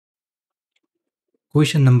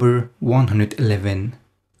Question number 111.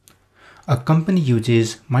 A company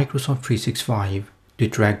uses Microsoft 365 to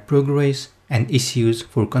track progress and issues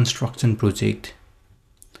for construction project.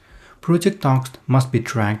 Project tasks must be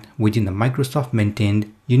tracked within the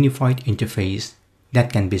Microsoft-maintained unified interface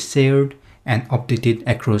that can be shared and updated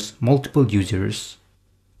across multiple users.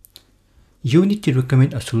 You need to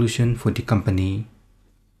recommend a solution for the company.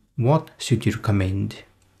 What should you recommend?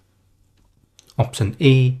 Option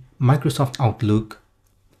A, Microsoft Outlook.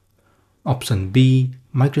 Option B,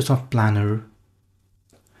 Microsoft Planner.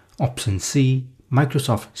 Option C,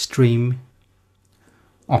 Microsoft Stream.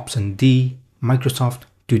 Option D, Microsoft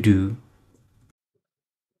To Do.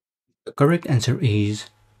 The correct answer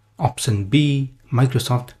is option B,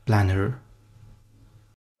 Microsoft Planner.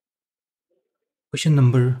 Question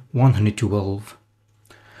number 112.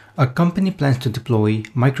 A company plans to deploy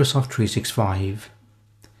Microsoft 365.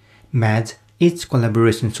 Match each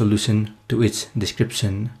collaboration solution to its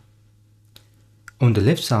description. On the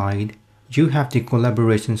left side, you have the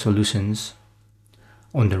collaboration solutions.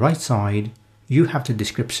 On the right side, you have the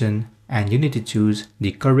description and you need to choose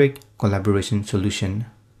the correct collaboration solution.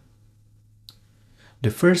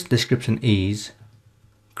 The first description is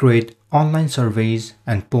create online surveys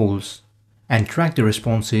and polls and track the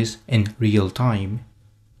responses in real time.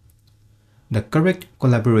 The correct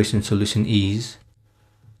collaboration solution is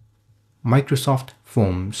Microsoft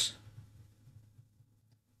Forms.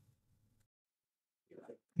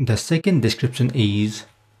 The second description is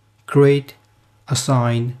create,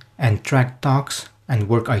 assign, and track tasks and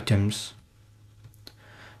work items.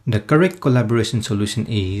 The correct collaboration solution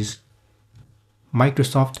is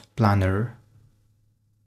Microsoft Planner.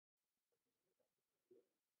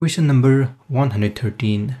 Question number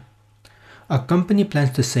 113. A company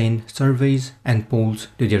plans to send surveys and polls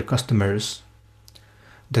to their customers.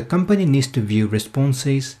 The company needs to view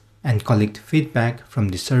responses and collect feedback from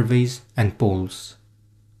the surveys and polls.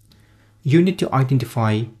 You need to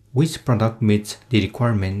identify which product meets the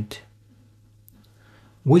requirement.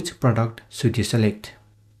 Which product should you select?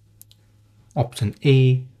 Option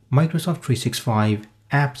A, Microsoft 365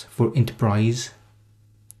 Apps for Enterprise.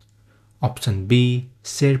 Option B,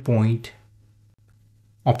 SharePoint.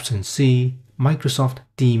 Option C, Microsoft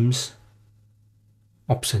Teams.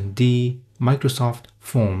 Option D, Microsoft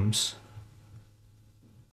Forms.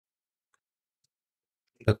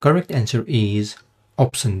 The correct answer is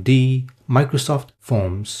option D, Microsoft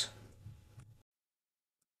Forms.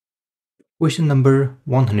 Question number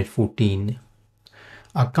 114.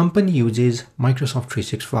 A company uses Microsoft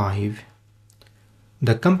 365.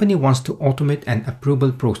 The company wants to automate an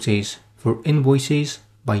approval process for invoices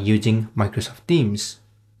by using Microsoft Teams.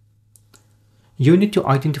 You need to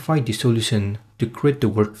identify the solution to create the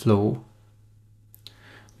workflow.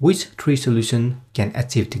 Which three solutions can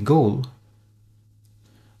achieve the goal?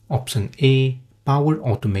 Option A, Power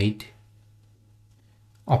Automate.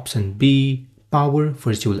 Option B, Power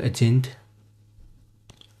Virtual Agent.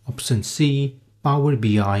 Option C, Power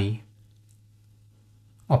BI.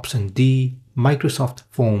 Option D, Microsoft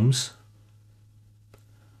Forms.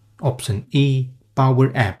 Option E, Power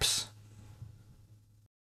Apps.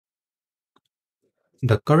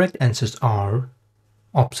 The correct answers are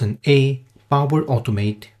option A, Power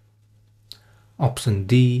Automate. Option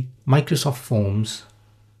D, Microsoft Forms.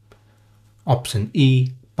 Option E,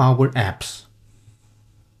 Power Apps.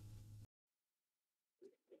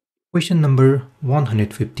 Question number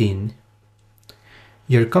 115.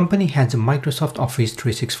 Your company has a Microsoft Office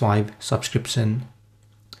 365 subscription.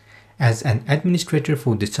 As an administrator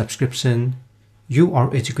for this subscription, you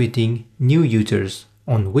are educating new users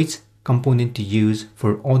on which component to use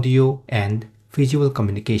for audio and visual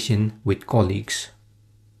communication with colleagues.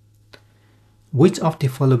 Which of the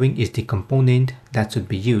following is the component that should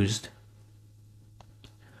be used?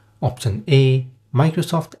 Option A,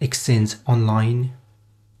 Microsoft Exchange Online.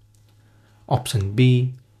 Option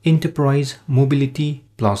B, Enterprise Mobility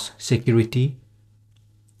plus Security.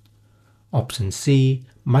 Option C,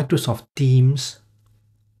 Microsoft Teams.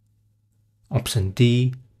 Option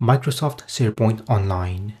D, Microsoft SharePoint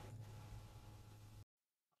Online.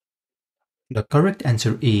 The correct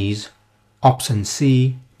answer is option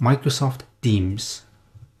C, Microsoft Teams.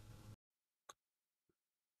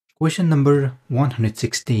 Question number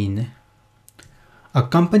 116. A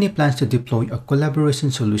company plans to deploy a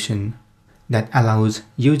collaboration solution that allows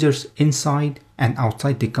users inside and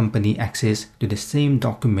outside the company access to the same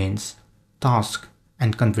documents, tasks,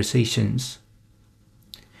 and conversations.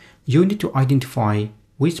 You need to identify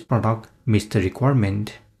which product meets the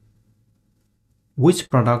requirement. Which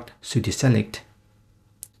product should you select?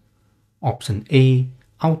 Option A,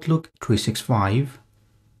 Outlook 365.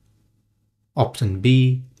 Option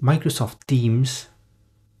B, Microsoft Teams.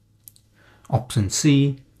 Option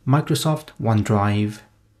C, Microsoft OneDrive.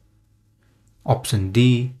 Option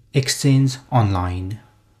D, Exchange Online.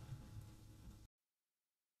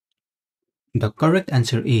 The correct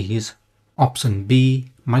answer is option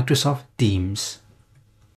B, Microsoft Teams.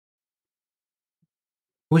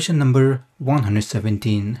 Question number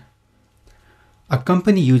 117. A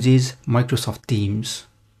company uses Microsoft Teams.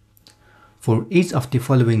 For each of the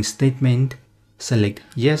following statement, select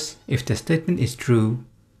yes if the statement is true,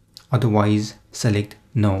 otherwise select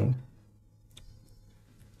no.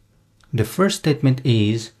 The first statement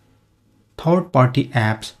is third-party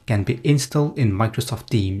apps can be installed in Microsoft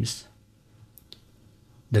Teams.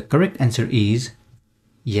 The correct answer is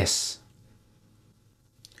yes.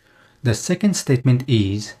 The second statement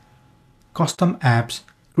is custom apps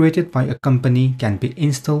created by a company can be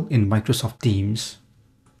installed in Microsoft Teams.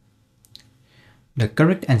 The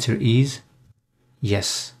correct answer is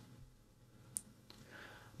yes.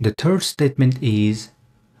 The third statement is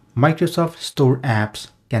Microsoft Store apps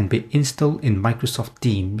can be installed in Microsoft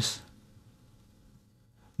Teams.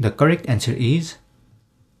 The correct answer is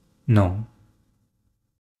no.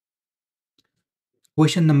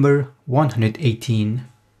 Question number 118.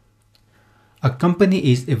 A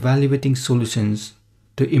company is evaluating solutions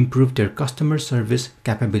to improve their customer service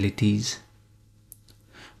capabilities.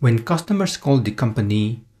 When customers call the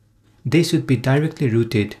company, they should be directly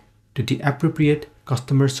routed to the appropriate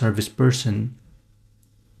customer service person.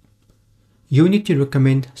 You need to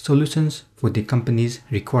recommend solutions for the company's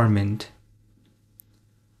requirement.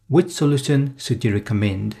 Which solution should you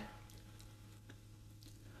recommend?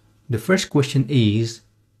 The first question is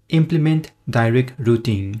implement direct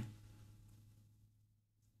routing.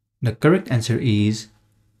 The correct answer is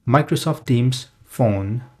Microsoft Teams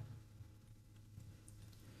Phone.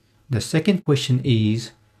 The second question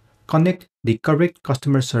is connect the correct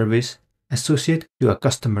customer service associate to a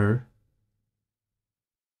customer.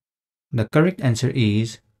 The correct answer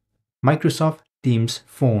is Microsoft Teams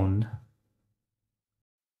Phone.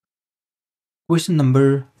 Question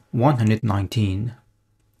number 119.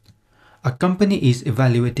 A company is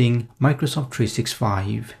evaluating Microsoft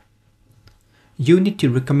 365. You need to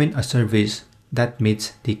recommend a service that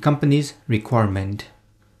meets the company's requirement.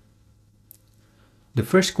 The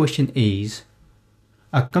first question is,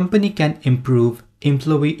 a company can improve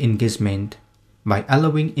employee engagement by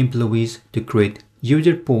allowing employees to create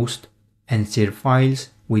user posts and share files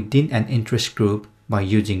within an interest group by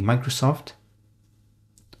using Microsoft.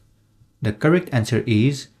 The correct answer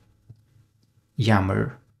is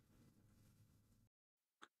Yammer.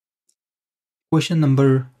 Question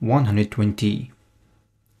number 120.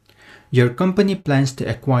 Your company plans to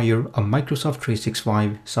acquire a Microsoft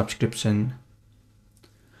 365 subscription.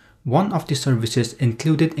 One of the services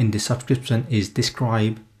included in the subscription is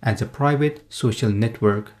described as a private social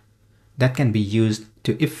network that can be used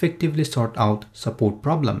to effectively sort out support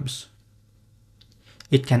problems.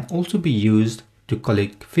 It can also be used to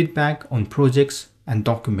collect feedback on projects and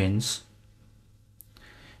documents.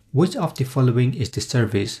 Which of the following is the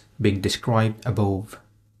service being described above?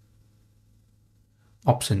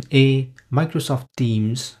 Option A, Microsoft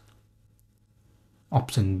Teams.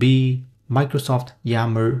 Option B, Microsoft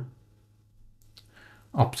Yammer.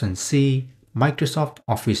 Option C, Microsoft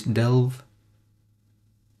Office Delve.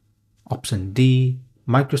 Option D,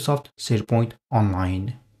 Microsoft SharePoint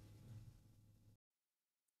Online.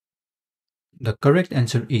 The correct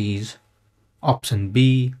answer is option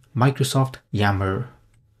B, Microsoft Yammer.